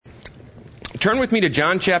Turn with me to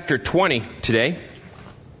John chapter 20 today.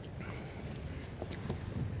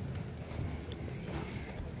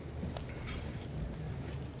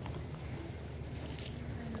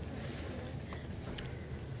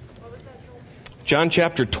 John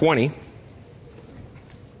chapter 20.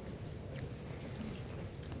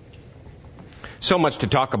 So much to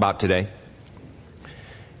talk about today.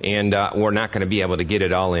 And we're not going to be able to get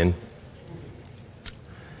it all in.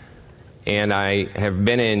 And I have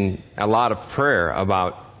been in a lot of prayer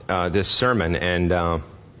about this sermon. And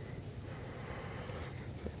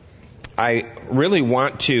I really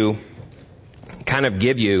want to kind of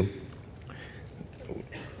give you,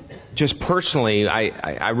 just personally,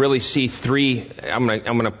 I really see I'm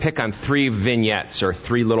going to pick on three vignettes or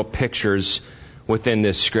three little pictures within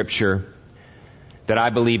this scripture that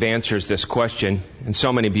I believe answers this question, and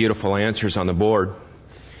so many beautiful answers on the board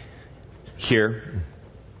here.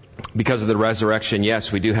 Because of the resurrection,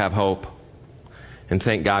 yes, we do have hope, and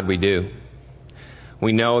thank God we do.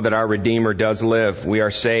 We know that our Redeemer does live. We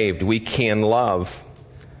are saved. We can love.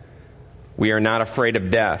 We are not afraid of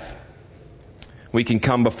death. We can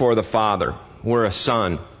come before the Father. We're a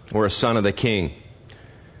son. We're a son of the King.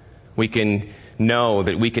 We can know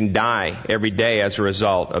that we can die every day as a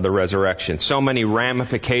result of the resurrection. So many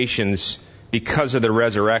ramifications because of the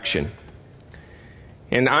resurrection.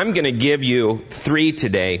 And I'm going to give you three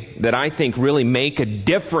today that I think really make a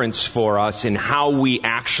difference for us in how we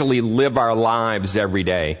actually live our lives every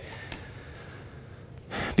day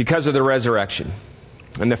because of the resurrection.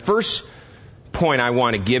 And the first point I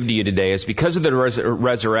want to give to you today is because of the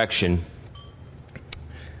resurrection,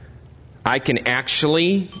 I can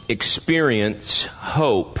actually experience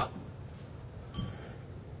hope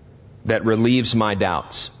that relieves my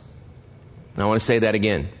doubts. I want to say that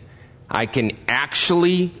again. I can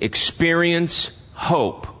actually experience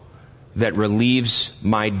hope that relieves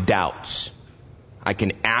my doubts. I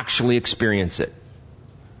can actually experience it.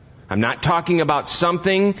 I'm not talking about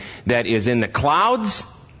something that is in the clouds,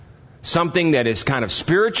 something that is kind of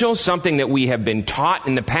spiritual, something that we have been taught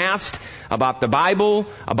in the past about the Bible,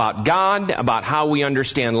 about God, about how we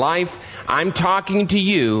understand life. I'm talking to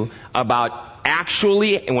you about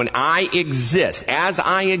actually when I exist,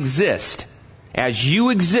 as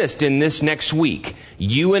you exist in this next week,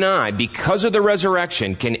 you and I, because of the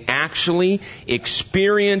resurrection, can actually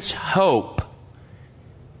experience hope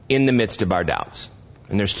in the midst of our doubts.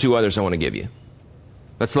 And there's two others I want to give you.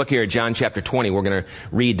 Let's look here at John chapter 20. We're going to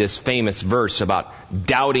read this famous verse about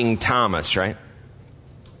doubting Thomas, right?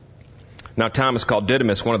 Now Thomas, called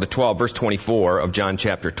Didymus, one of the 12, verse 24 of John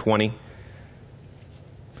chapter 20,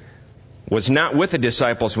 was not with the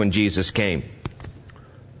disciples when Jesus came.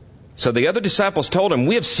 So the other disciples told him,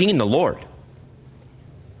 "We have seen the Lord."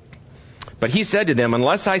 But he said to them,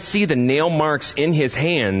 "Unless I see the nail marks in his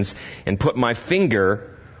hands and put my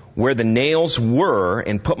finger where the nails were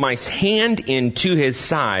and put my hand into his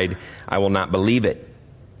side, I will not believe it."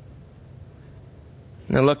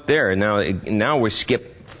 Now look there. Now we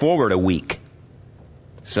skip forward a week.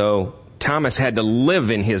 So Thomas had to live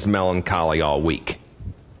in his melancholy all week.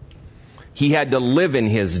 He had to live in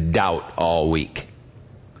his doubt all week.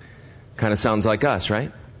 Kind of sounds like us,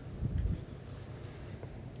 right?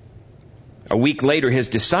 A week later, his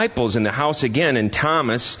disciples in the house again, and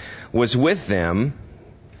Thomas was with them.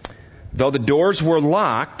 Though the doors were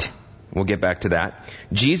locked, we'll get back to that,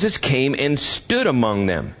 Jesus came and stood among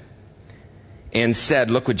them and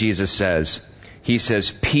said, look what Jesus says. He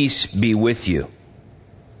says, "Peace be with you."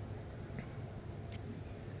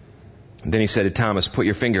 And then he said to Thomas, "Put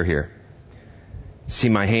your finger here. See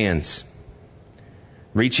my hands.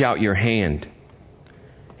 Reach out your hand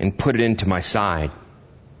and put it into my side."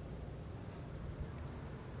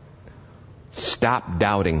 Stop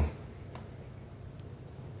doubting.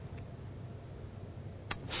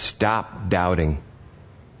 Stop doubting.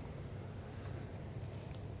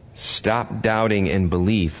 Stop doubting and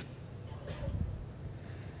believe.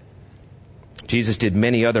 Jesus did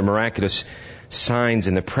many other miraculous signs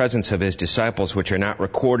in the presence of his disciples, which are not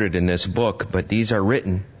recorded in this book, but these are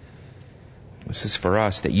written. This is for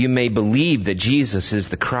us, that you may believe that Jesus is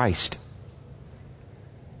the Christ,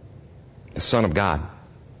 the Son of God,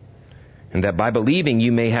 and that by believing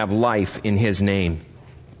you may have life in his name.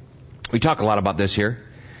 We talk a lot about this here.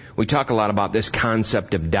 We talk a lot about this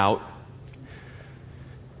concept of doubt.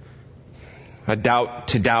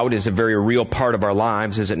 To doubt is a very real part of our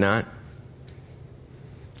lives, is it not?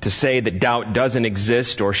 To say that doubt doesn't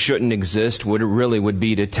exist or shouldn't exist would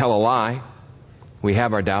be to tell a lie. We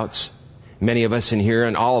have our doubts. Many of us in here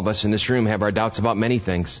and all of us in this room have our doubts about many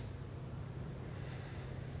things.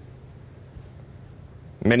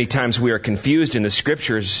 Many times we are confused in the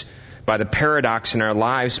Scriptures by the paradox in our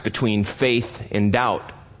lives between faith and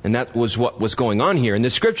doubt. And that was what was going on here in the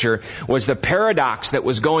scripture, was the paradox that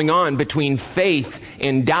was going on between faith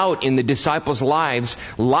and doubt in the disciples' lives,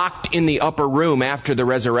 locked in the upper room after the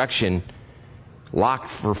resurrection, locked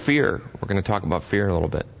for fear. We're going to talk about fear a little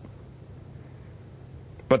bit.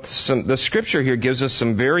 But the scripture here gives us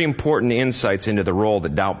some very important insights into the role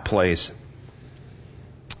that doubt plays.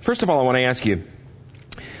 First of all, I want to ask you,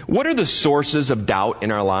 what are the sources of doubt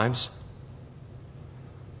in our lives?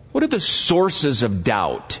 What are the sources of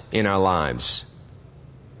doubt in our lives?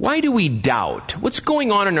 Why do we doubt? What's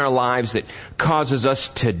going on in our lives that causes us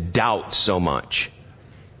to doubt so much?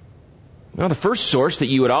 Well, the first source that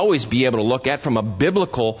you would always be able to look at from a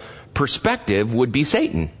biblical perspective would be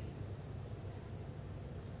Satan.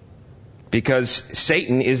 Because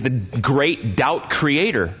Satan is the great doubt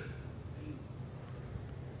creator.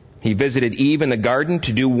 He visited Eve in the garden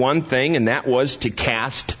to do one thing, and that was to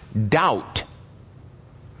cast doubt.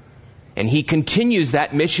 And he continues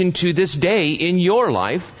that mission to this day in your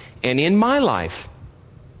life and in my life.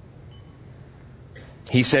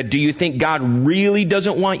 He said, do you think God really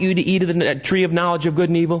doesn't want you to eat of the tree of knowledge of good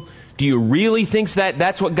and evil? Do you really think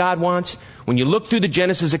that's what God wants? When you look through the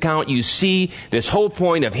Genesis account, you see this whole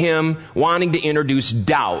point of him wanting to introduce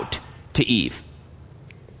doubt to Eve.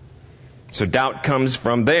 So doubt comes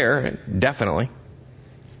from there, definitely.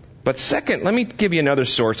 But second, let me give you another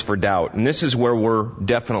source for doubt, and this is where we're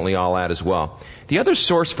definitely all at as well. The other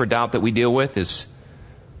source for doubt that we deal with is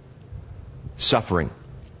suffering,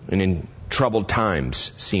 and in troubled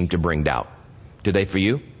times seem to bring doubt. Do they for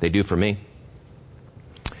you? They do for me.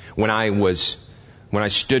 When I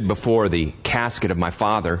stood before the casket of my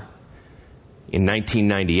father in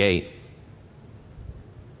 1998,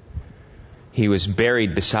 he was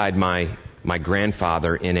buried beside my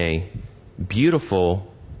grandfather in a beautiful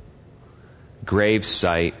grave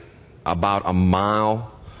site about a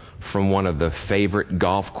mile from one of the favorite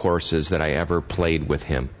golf courses that I ever played with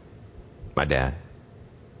him, my dad.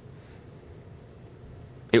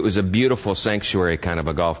 It was a beautiful sanctuary kind of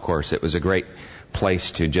a golf course. It was a great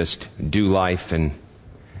place to just do life. And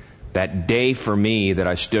that day for me that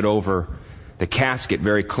I stood over the casket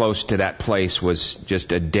very close to that place was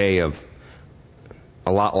just a day of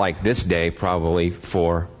a lot like this day probably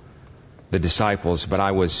for the disciples. But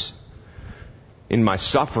I was, in my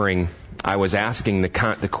suffering, I was asking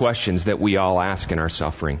the questions that we all ask in our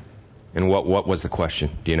suffering. And what was the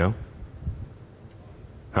question? Do you know?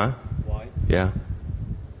 Huh? Why? Yeah.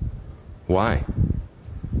 Why?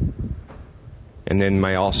 And then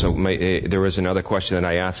there was another question that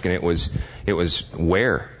I asked, and it was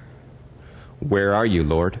where? Where are you,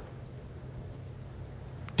 Lord?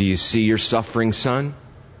 Do you see your suffering son?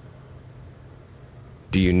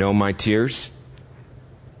 Do you know my tears?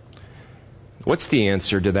 What's the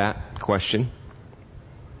answer to that question?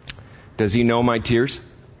 Does he know my tears?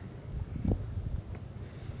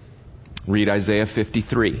 Read Isaiah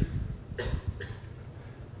 53.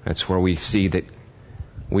 That's where we see that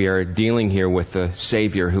we are dealing here with a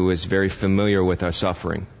Savior who is very familiar with our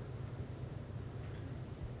suffering.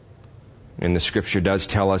 And the Scripture does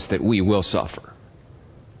tell us that we will suffer.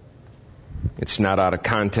 It's not out of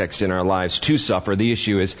context in our lives to suffer. The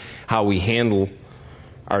issue is how we handle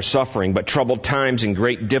our suffering. But troubled times and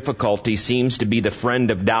great difficulty seems to be the friend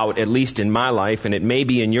of doubt, at least in my life, and it may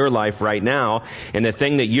be in your life right now. And the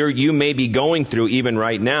thing that you may be going through even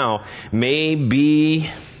right now may be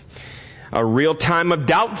a real time of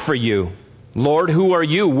doubt for you. Lord, who are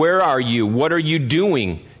you? Where are you? What are you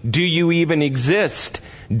doing? Do you even exist?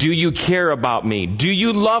 Do you care about me? Do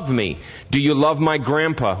you love me? Do you love my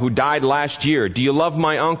grandpa who died last year? Do you love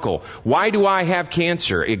my uncle? Why do I have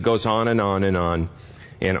cancer? It goes on and on and on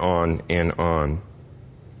and on and on.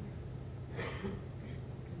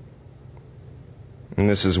 And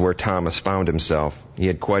this is where Thomas found himself. He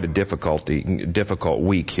had quite a difficult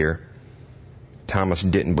week here. Thomas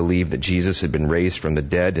didn't believe that Jesus had been raised from the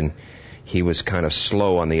dead, and he was kind of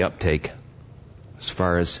slow on the uptake as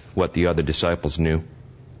far as what the other disciples knew.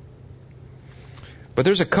 But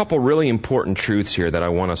there's a couple really important truths here that I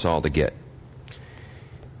want us all to get.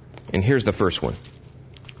 And here's the first one.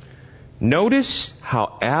 Notice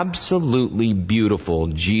how absolutely beautiful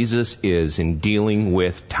Jesus is in dealing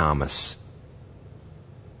with Thomas.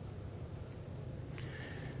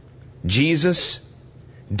 Jesus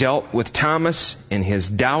dealt with Thomas and his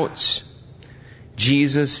doubts.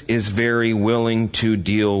 Jesus is very willing to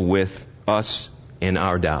deal with us and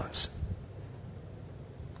our doubts.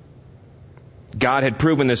 God had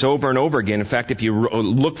proven this over and over again. In fact, if you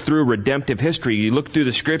look through redemptive history, you look through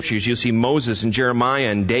the Scriptures, you'll see Moses and Jeremiah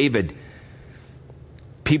and David,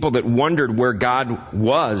 people that wondered where God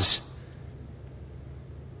was,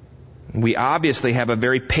 We obviously have a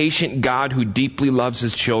very patient God who deeply loves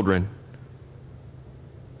His children,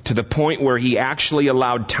 to the point where He actually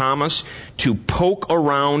allowed Thomas to poke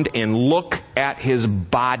around and look at his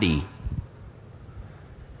body.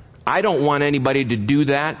 I don't want anybody to do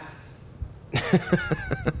that.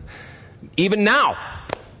 Even now.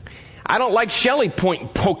 I don't like Shelley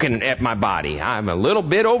poking at my body. I'm a little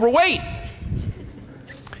bit overweight.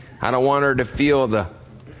 I don't want her to feel the,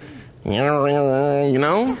 you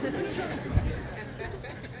know.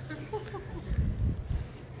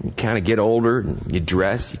 You kind of get older, and you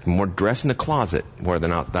dress. You can more dress in the closet more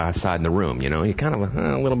than outside in the room. You're kind of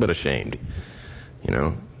a little bit ashamed.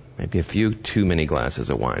 Maybe a few too many glasses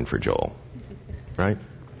of wine for Joel, right?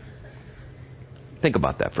 Think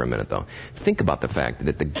about that for a minute, though. Think about the fact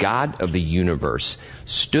that the God of the universe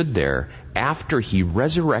stood there after He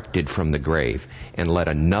resurrected from the grave and let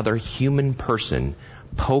another human person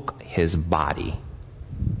poke His body.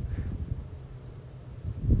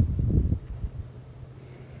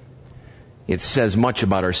 It says much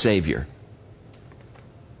about our Savior.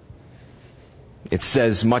 It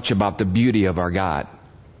says much about the beauty of our God,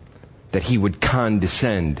 that He would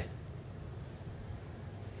condescend,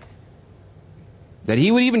 that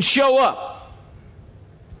He would even show up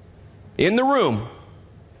in the room.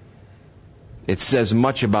 It says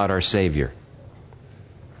much about our Savior.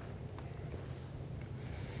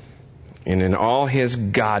 And in all His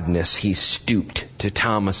godness, He stooped to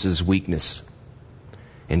Thomas's weakness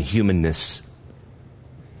and humanness.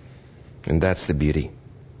 And that's the beauty.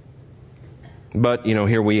 But,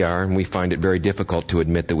 here we are, and we find it very difficult to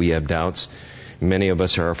admit that we have doubts. Many of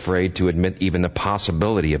us are afraid to admit even the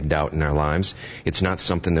possibility of doubt in our lives. It's not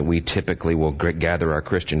something that we typically will gather our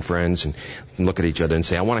Christian friends and look at each other and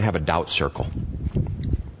say, I want to have a doubt circle.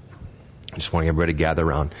 I just want everybody to gather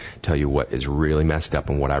around, tell you what is really messed up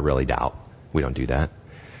and what I really doubt. We don't do that.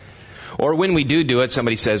 Or when we do it,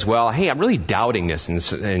 somebody says, well, hey, I'm really doubting this.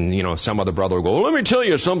 And some other brother will go, well, let me tell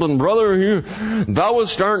you something, brother. Thou will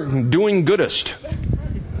start doing goodest.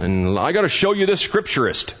 And I got to show you this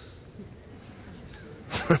scripturist.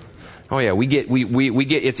 Oh yeah, we get,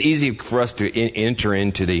 it's easy for us to enter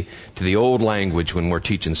into the old language when we're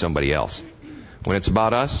teaching somebody else. When it's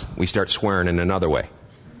about us, we start swearing in another way.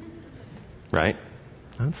 Right?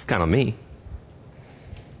 That's kind of me.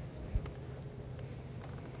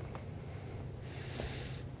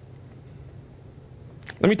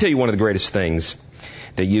 Let me tell you one of the greatest things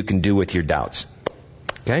that you can do with your doubts.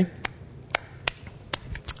 Okay?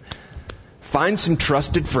 Find some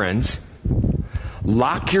trusted friends,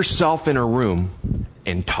 lock yourself in a room,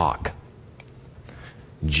 and talk.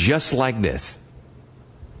 Just like this.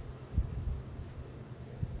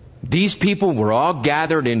 These people were all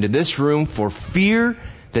gathered into this room for fear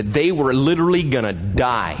that they were literally going to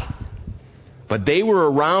die. But they were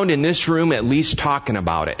around in this room at least talking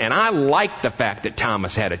about it. And I like the fact that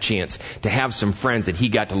Thomas had a chance to have some friends that he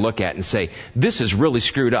got to look at and say, this is really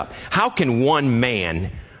screwed up. How can one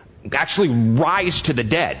man actually rise to the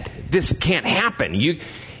dead? This can't happen.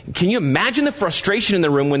 Can you imagine the frustration in the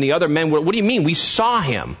room when the other men were, what do you mean? We saw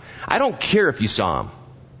him. I don't care if you saw him.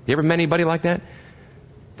 You ever met anybody like that?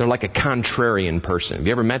 They're like a contrarian person. Have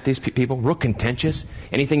you ever met these people? Real contentious.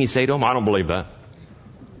 Anything you say to them, I don't believe that.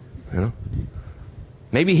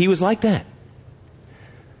 Maybe he was like that.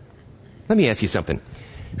 Let me ask you something.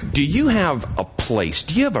 Do you have a place?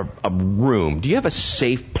 Do you have a room? Do you have a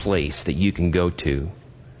safe place that you can go to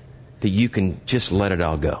that you can just let it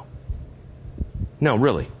all go? No,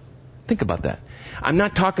 really. Think about that. I'm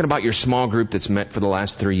not talking about your small group that's met for the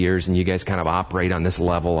last 3 years and you guys kind of operate on this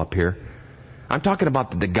level up here. I'm talking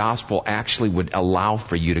about that the gospel actually would allow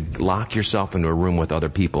for you to lock yourself into a room with other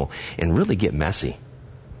people and really get messy.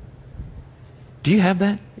 Do you have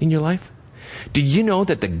that in your life? Did you know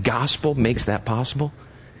that the gospel makes that possible?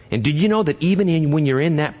 And did you know that even when you're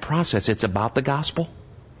in that process, it's about the gospel?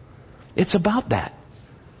 It's about that.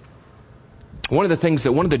 One of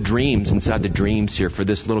the dreams inside the dreams here for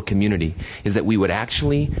this little community is that we would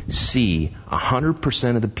actually see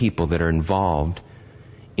 100% of the people that are involved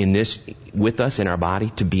in this with us in our body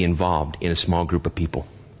to be involved in a small group of people.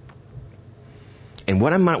 And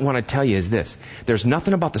what I might want to tell you is this. There's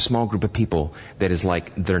nothing about the small group of people that is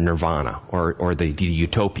like their nirvana or the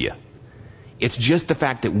utopia. It's just the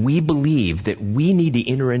fact that we believe that we need to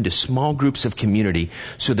enter into small groups of community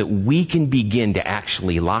so that we can begin to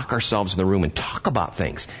actually lock ourselves in the room and talk about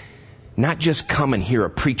things. Not just come and hear a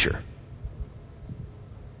preacher.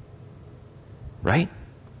 Right?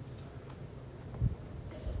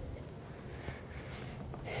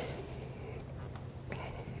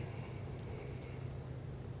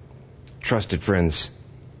 Trusted friends,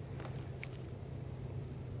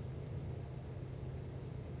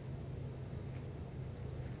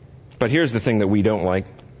 But here's the thing that we don't like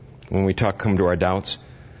when we come to our doubts.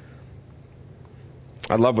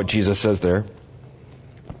 I love what Jesus says there.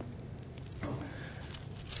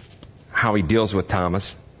 How he deals with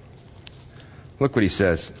Thomas. Look what he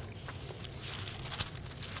says.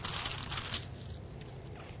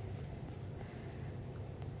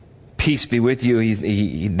 Peace be with you.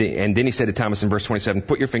 And then he said to Thomas in verse 27,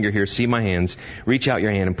 put your finger here, see my hands, reach out your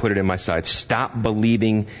hand and put it in my side. Stop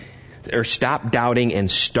doubting and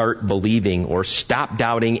start believing, or stop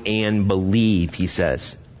doubting and believe, he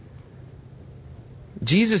says.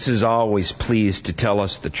 Jesus is always pleased to tell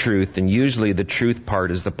us the truth, and usually the truth part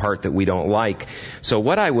is the part that we don't like. So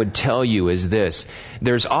what I would tell you is this.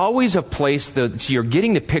 There's always a place so you're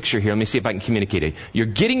getting the picture here. Let me see if I can communicate it. You're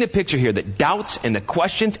getting the picture here that doubts and the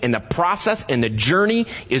questions and the process and the journey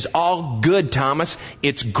is all good, Thomas.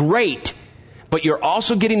 It's great. But you're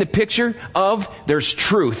also getting the picture of there's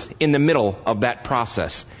truth in the middle of that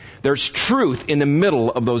process. There's truth in the middle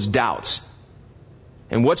of those doubts.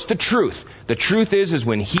 And what's the truth? The truth is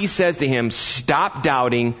when he says to him, stop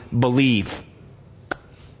doubting, believe.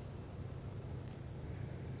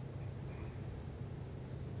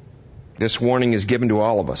 This warning is given to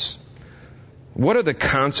all of us. What are the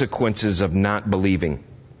consequences of not believing?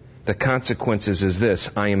 The consequences is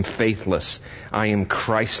this: I am faithless, I am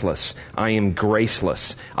Christless, I am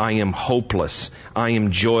graceless, I am hopeless, I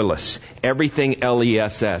am joyless. Everything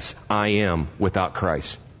LESS, I am without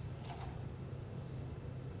Christ.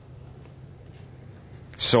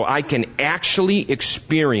 So I can actually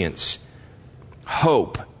experience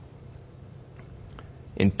hope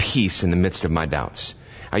and peace in the midst of my doubts.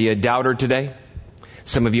 Are you a doubter today?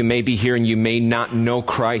 Some of you may be here and you may not know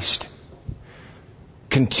Christ.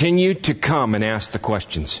 Continue to come and ask the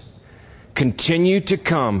questions. Continue to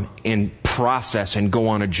come and process and go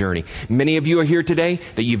on a journey. Many of you are here today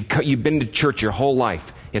that you've been to church your whole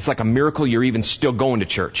life. It's like a miracle you're even still going to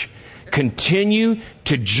church. Continue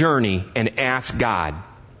to journey and ask God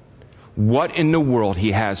what in the world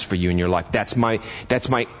He has for you in your life. That's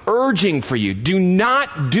my urging for you. Do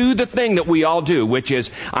not do the thing that we all do, which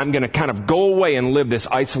is, I'm going to kind of go away and live this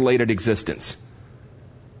isolated existence.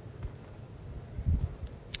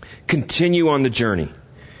 Continue on the journey,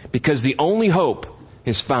 because the only hope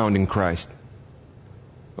is found in Christ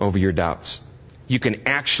over your doubts. You can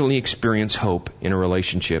actually experience hope in a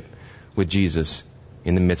relationship with Jesus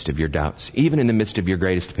in the midst of your doubts, even in the midst of your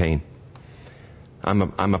greatest pain.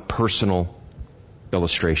 I'm a personal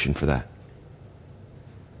illustration for that.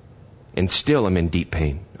 And still I'm in deep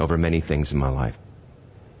pain over many things in my life.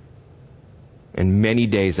 And many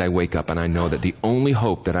days I wake up and I know that the only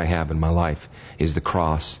hope that I have in my life is the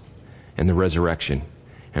cross and the resurrection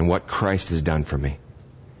and what Christ has done for me.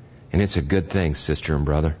 And it's a good thing, sister and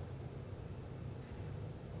brother.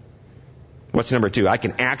 What's number 2? I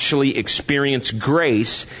can actually experience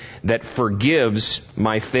grace that forgives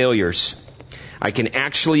my failures. I can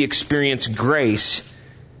actually experience grace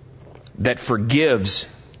that forgives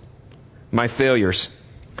my failures.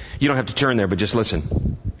 You don't have to turn there, but just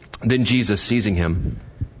listen. Then Jesus, seizing him,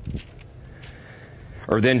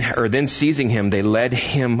 then seizing him, they led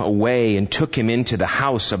him away and took him into the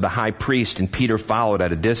house of the high priest, and Peter followed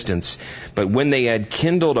at a distance. But when they had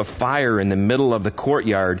kindled a fire in the middle of the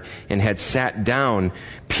courtyard and had sat down,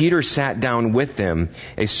 Peter sat down with them.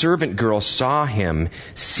 A servant girl saw him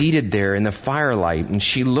seated there in the firelight, and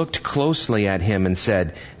she looked closely at him and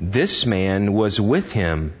said, "This man was with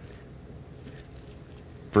him."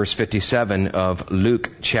 Verse 57 of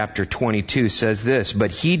Luke chapter 22 says this,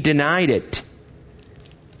 "But he denied it.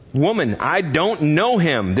 Woman, I don't know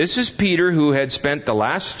him." This is Peter, who had spent the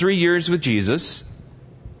last 3 years with Jesus.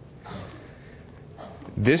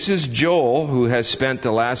 This is Joel, who has spent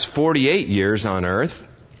the last 48 years on earth.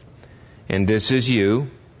 And this is you.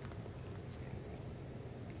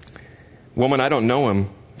 "Woman, I don't know him."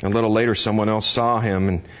 A little later, someone else saw him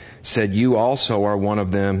and said, "You also are one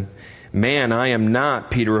of them." "Man, I am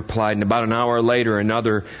not," Peter replied. And about an hour later,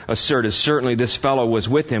 another asserted, "Certainly this fellow was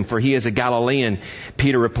with him, for he is a Galilean."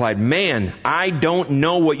 Peter replied, "Man, I don't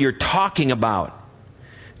know what you're talking about."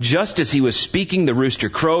 Just as he was speaking, the rooster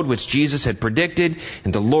crowed, which Jesus had predicted,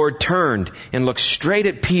 and the Lord turned and looked straight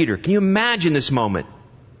at Peter. Can you imagine this moment?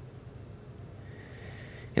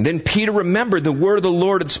 And then Peter remembered the word of the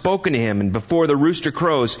Lord had spoken to him, and before the rooster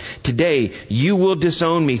crows, "Today you will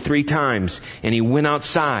disown me 3 times. And he went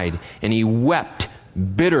outside and he wept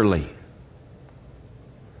bitterly.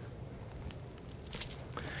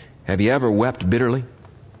 Have you ever wept bitterly?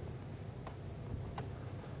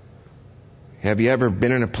 Have you ever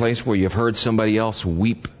been in a place where you've heard somebody else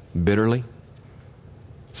weep bitterly?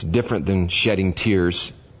 It's different than shedding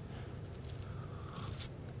tears.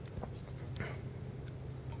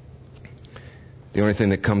 The only thing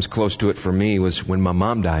that comes close to it for me was when my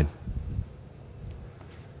mom died.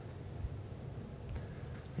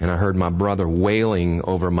 And I heard my brother wailing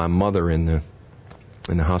over my mother in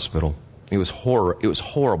the hospital. It was horrible. It was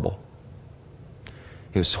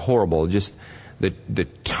horrible. Just the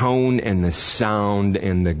tone and the sound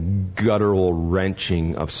and the guttural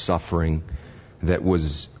wrenching of suffering that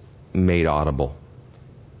was made audible.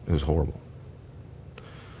 It was horrible.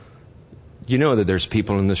 You know that there's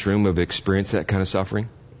people in this room who have experienced that kind of suffering?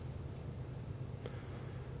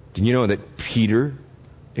 Do you know that Peter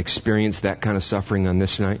experienced that kind of suffering on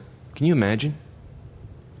this night? Can you imagine?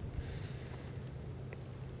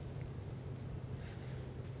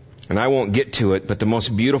 And I won't get to it, but the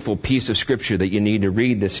most beautiful piece of Scripture that you need to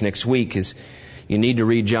read this next week is you need to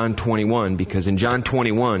read John 21, because in John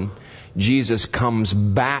 21, Jesus comes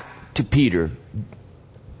back to Peter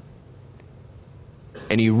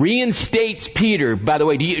and He reinstates Peter. By the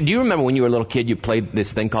way, do you remember when you were a little kid you played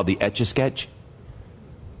this thing called the Etch-a-Sketch?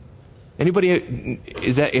 Anybody,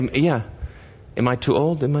 is that, yeah. Am I too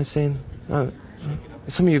old? Am I saying?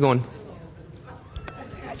 Some of you are going,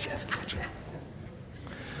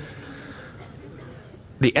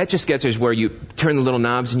 the Etch-a-Sketch is where you turn the little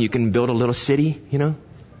knobs and you can build a little city, you know?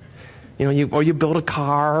 Or you build a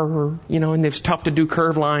car, or, and it's tough to do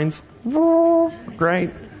curved lines.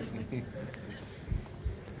 Right?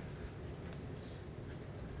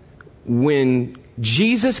 When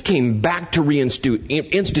Jesus came back to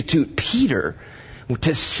institute Peter,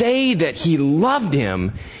 to say that He loved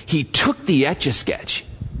him, He took the Etch-a-Sketch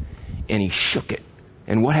and He shook it.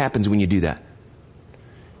 And what happens when you do that?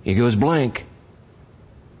 It goes blank.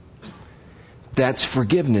 That's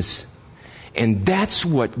forgiveness. And that's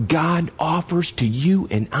what God offers to you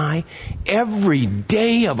and I every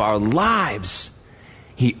day of our lives.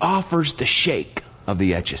 He offers the shake of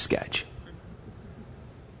the Etch-a-Sketch.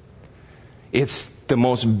 It's the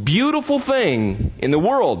most beautiful thing in the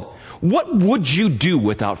world. What would you do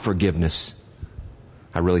without forgiveness?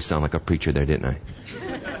 I really sound like a preacher there, didn't I?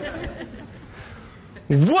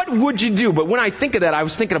 What would you do? But when I think of that, I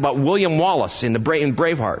was thinking about William Wallace in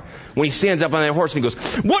Braveheart. When he stands up on that horse and he goes,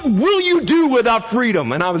 "What will you do without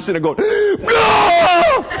freedom?" And I was sitting there going,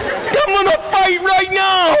 "No! I'm going to fight right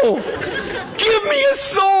now! Give me a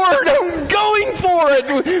sword! I'm going for it!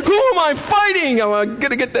 Who am I fighting? I'm going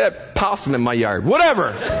to get that possum in my yard."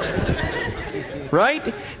 Whatever.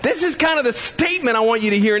 Right? This is kind of the statement I want you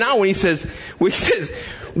to hear now when he says,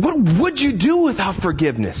 "What would you do without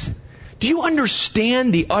forgiveness?" Do you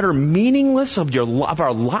understand the utter meaninglessness of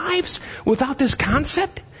our lives without this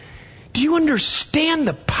concept? Do you understand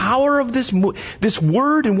the power of this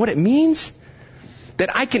word and what it means?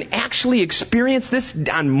 That I can actually experience this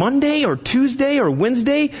on Monday or Tuesday or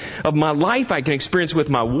Wednesday of my life. I can experience it with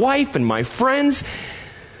my wife and my friends.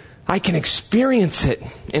 I can experience it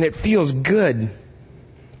and it feels good.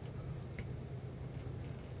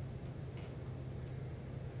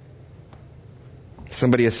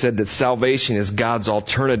 Somebody has said that salvation is God's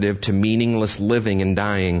alternative to meaningless living and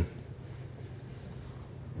dying.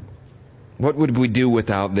 What would we do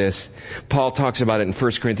without this? Paul talks about it in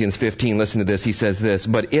 1 Corinthians 15. Listen to this. He says this,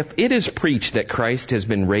 "But if it is preached that Christ has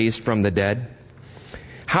been raised from the dead,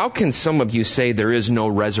 how can some of you say there is no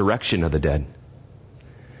resurrection of the dead?"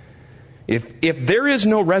 If there is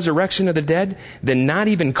no resurrection of the dead, then not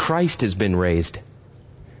even Christ has been raised.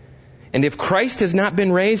 And if Christ has not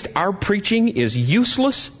been raised, our preaching is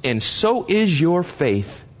useless, and so is your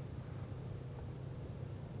faith.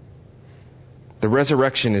 The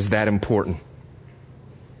resurrection is that important.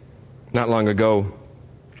 Not long ago,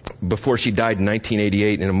 before she died in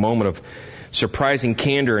 1988, in a moment of surprising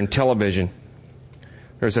candor in television,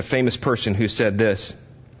 there's a famous person who said this.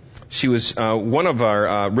 She was a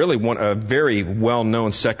very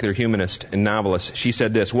well-known secular humanist and novelist. She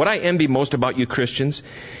said this, "What I envy most about you Christians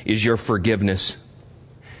is your forgiveness.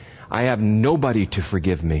 I have nobody to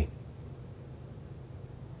forgive me."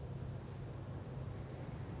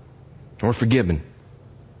 We're forgiven.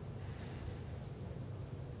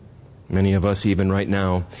 Many of us, even right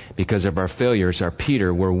now, because of our failures, our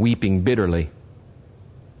Peter, we're weeping bitterly.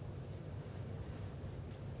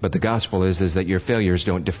 But the gospel is that your failures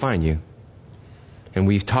don't define you. And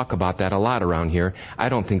we talk about that a lot around here. I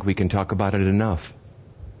don't think we can talk about it enough.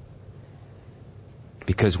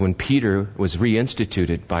 Because when Peter was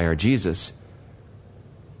reinstituted by our Jesus,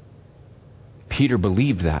 Peter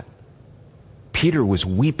believed that. Peter was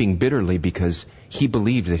weeping bitterly because he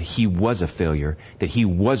believed that he was a failure, that he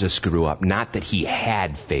was a screw-up, not that he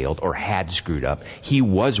had failed or had screwed up. He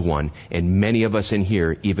was one, and many of us in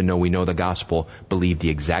here, even though we know the gospel, believe the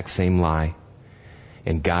exact same lie.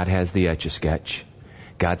 And God has the Etch-a-Sketch.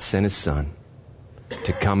 God sent His Son.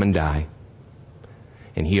 to come and die.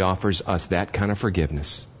 And He offers us that kind of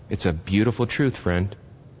forgiveness. It's a beautiful truth, friend.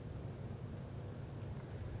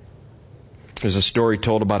 There's a story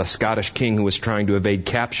told about a Scottish king who was trying to evade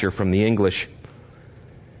capture from the English.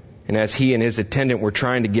 And as he and his attendant were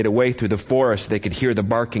trying to get away through the forest, they could hear the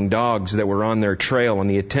barking dogs that were on their trail. And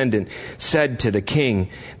the attendant said to the king,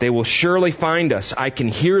 "They will surely find us. I can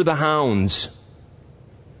hear the hounds."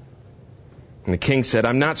 And the king said,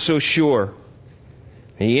 "I'm not so sure."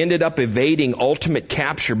 And he ended up evading ultimate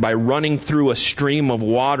capture by running through a stream of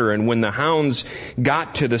water. And when the hounds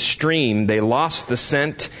got to the stream, they lost the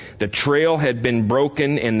scent, the trail had been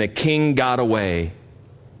broken, and the king got away.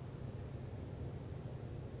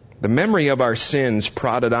 The memory of our sins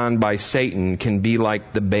prodded on by Satan can be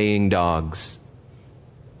like the baying dogs.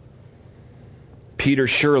 Peter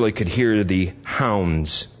surely could hear the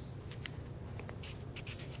hounds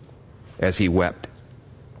as he wept.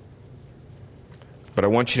 But I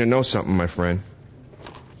want you to know something, my friend.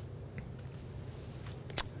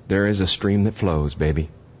 There is a stream that flows, baby.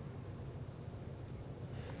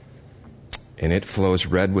 And it flows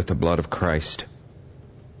red with the blood of Christ.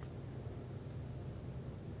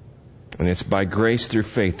 And it's by grace through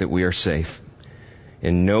faith that we are safe.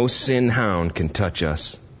 And no sin hound can touch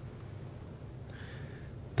us.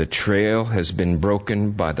 The trail has been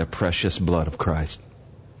broken by the precious blood of Christ.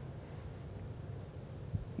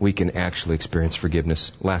 We can actually experience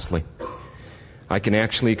forgiveness. Lastly, I can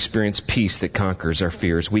actually experience peace that conquers our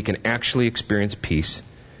fears. We can actually experience peace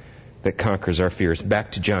that conquers our fears.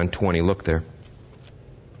 Back to John 20. Look there.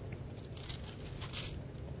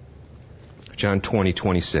 John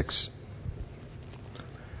 20:26.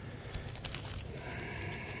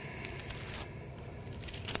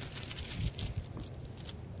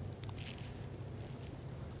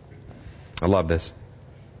 I love this.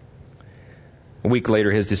 A week later,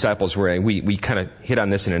 his disciples were, we kind of hit on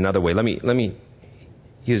this in another way. Let me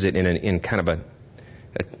use it in kind of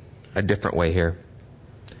a different way here.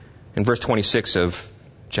 In verse 26 of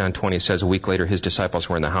John 20, it says, a week later, his disciples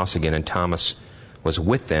were in the house again, and Thomas was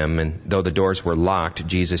with them. And though the doors were locked,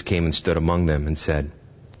 Jesus came and stood among them and said,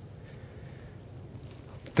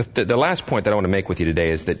 the last point that I want to make with you today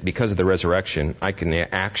is that because of the resurrection, I can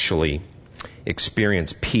actually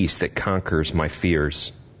experience peace that conquers my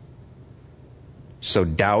fears. So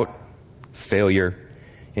doubt, failure,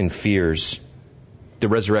 and fears, the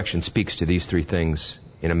resurrection speaks to these three things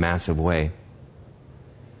in a massive way.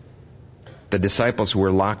 The disciples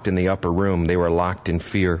were locked in the upper room. They were locked in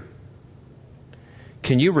fear.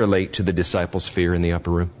 Can you relate to the disciples' fear in the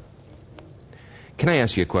upper room? Can I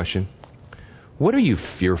ask you a question? What are you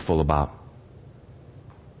fearful about?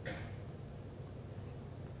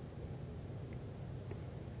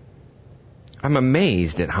 I'm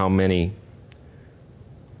amazed at how many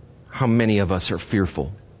of us are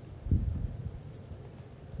fearful.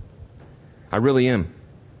 I really am.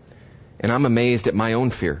 And I'm amazed at my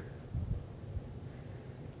own fear.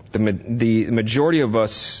 The majority of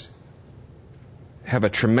us have a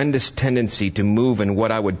tremendous tendency to move in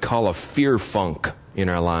what I would call a fear funk in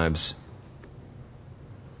our lives,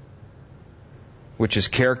 which is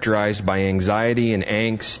characterized by anxiety and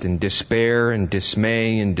angst and despair and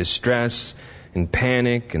dismay and distress and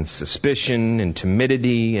panic and suspicion and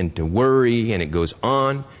timidity and to worry, and it goes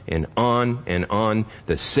on and on and on.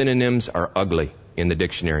 The synonyms are ugly in the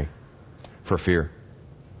dictionary for fear.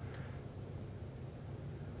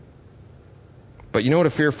 But you know what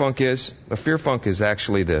a fear funk is? A fear funk is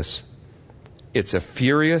actually this. It's a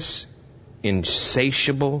furious,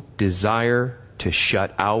 insatiable desire to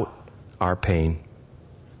shut out our pain.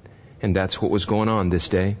 And that's what was going on this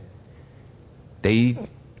day. They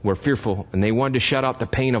were fearful, and they wanted to shut out the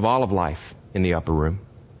pain of all of life in the upper room.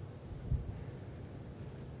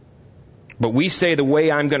 But we say the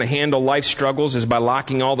way I'm going to handle life struggles is by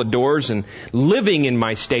locking all the doors and living in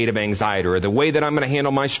my state of anxiety. Or the way that I'm going to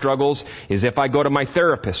handle my struggles is if I go to my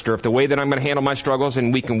therapist. Or if the way that I'm going to handle my struggles,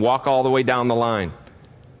 and we can walk all the way down the line.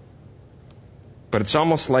 But it's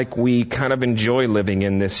almost like we kind of enjoy living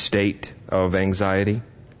in this state of anxiety.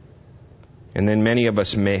 And then many of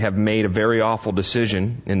us may have made a very awful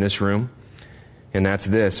decision in this room. And that's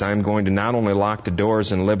this. I'm going to not only lock the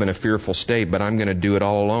doors and live in a fearful state, but I'm going to do it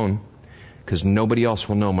all alone. Because nobody else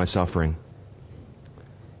will know my suffering.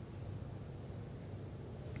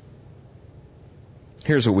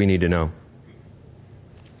 Here's what we need to know.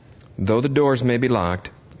 Though the doors may be locked,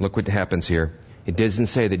 look what happens here. It doesn't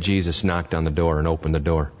say that Jesus knocked on the door and opened the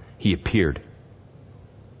door. He appeared.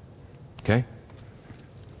 Okay?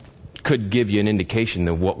 Could give you an indication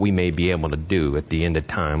of what we may be able to do at the end of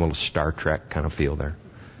time. A little Star Trek kind of feel there.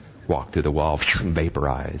 walk through the wall,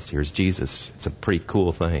 vaporized. Here's Jesus. It's a pretty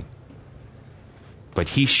cool thing. But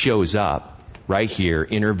He shows up right here,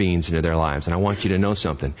 intervenes into their lives. And I want you to know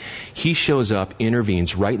something. He shows up,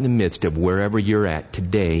 intervenes right in the midst of wherever you're at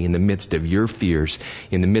today, in the midst of your fears,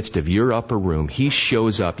 in the midst of your upper room. He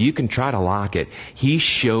shows up. You can try to lock it. He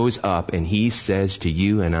shows up and He says to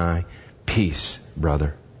you and I, peace,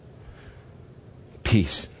 brother.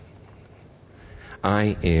 Peace.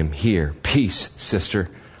 I am here. Peace, sister.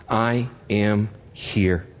 I am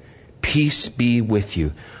here. Peace be with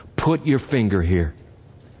you. Put your finger here.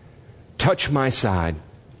 Touch my side.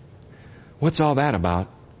 What's all that about?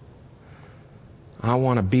 I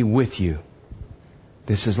want to be with you.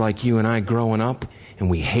 This is like you and I growing up,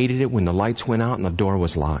 and we hated it when the lights went out and the door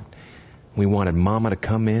was locked. We wanted Mama to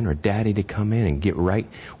come in or Daddy to come in and get right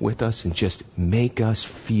with us and just make us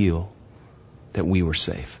feel that we were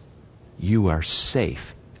safe. You are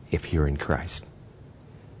safe if you're in Christ.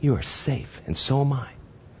 You are safe, and so am I.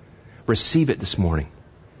 Receive it this morning.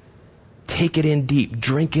 Take it in deep.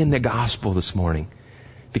 Drink in the gospel this morning,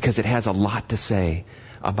 because it has a lot to say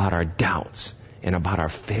about our doubts and about our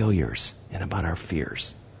failures and about our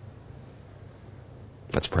fears.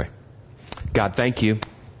 Let's pray. God, thank you.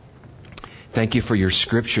 Thank you for your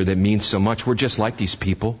scripture that means so much. We're just like these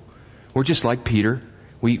people. We're just like Peter.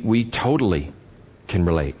 We totally can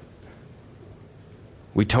relate.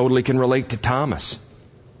 We totally can relate to Thomas.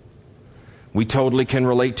 We totally can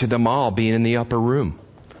relate to them all being in the upper room.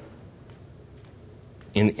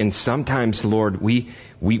 And sometimes, Lord, we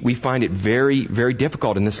find it very, very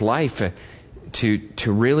difficult in this life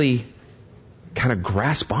to really kind of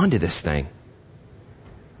grasp onto this thing.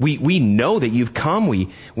 We know that you've come. We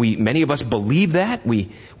many of us believe that.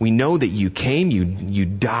 We know that you came, you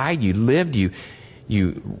died, you lived, you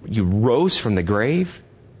rose from the grave.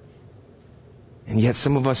 And yet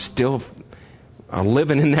some of us still are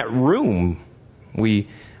living in that room.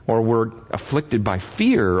 Or we're afflicted by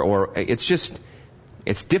fear, or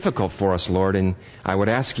it's difficult for us, Lord, and I would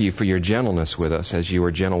ask you for your gentleness with us as you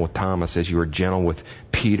were gentle with Thomas, as you were gentle with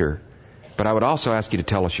Peter. But I would also ask you to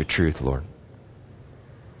tell us your truth, Lord.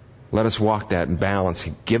 Let us walk that balance.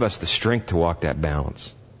 Give us the strength to walk that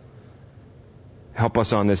balance. Help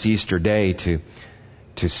us on this Easter day to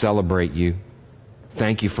celebrate you.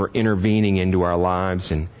 Thank you for intervening into our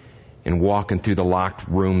lives and walking through the locked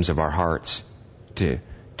rooms of our hearts to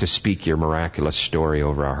speak your miraculous story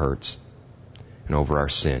over our hurts and over our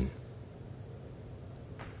sin.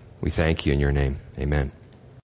 We thank you in your name. Amen.